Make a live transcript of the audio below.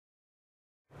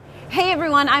Hey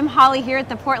everyone, I'm Holly here at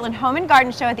the Portland Home and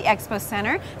Garden Show at the Expo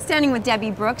Center, standing with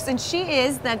Debbie Brooks, and she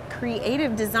is the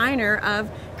creative designer of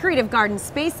Creative Garden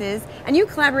Spaces, and you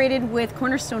collaborated with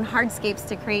Cornerstone Hardscapes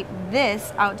to create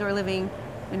this outdoor living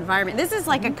environment. This is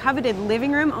like a coveted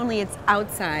living room, only it's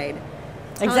outside.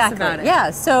 Tell us Exactly. about it.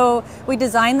 Yeah. So we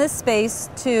designed this space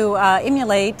to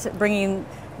emulate bringing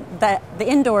the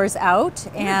indoors out,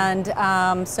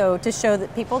 and so to show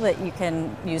that people that you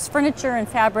can use furniture and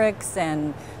fabrics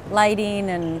and lighting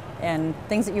and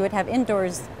things that you would have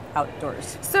indoors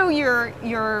outdoors. So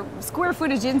your square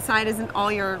footage inside isn't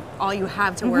all you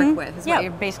have to work with, is what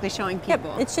you're basically showing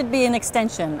people. Yep. It should be an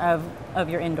extension of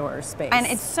your indoor space. And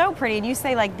it's so pretty. And you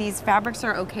say like these fabrics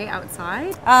are okay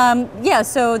outside? Yeah,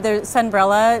 so the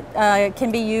sunbrella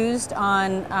can be used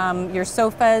on your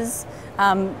sofas.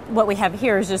 What we have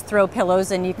here is just throw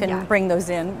pillows and you can bring those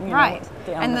in. You right.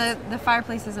 know, And the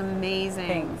fireplace is amazing.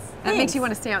 Thanks. That makes you want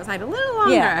to stay outside a little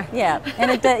longer. Yeah.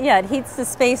 And it heats the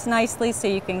space nicely so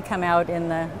you can come out in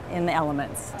the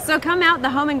elements. So come out. The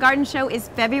Home and Garden Show is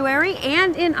February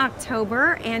and in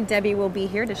October, and Debbie will be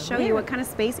here to show you what kind of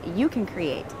space you can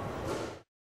create.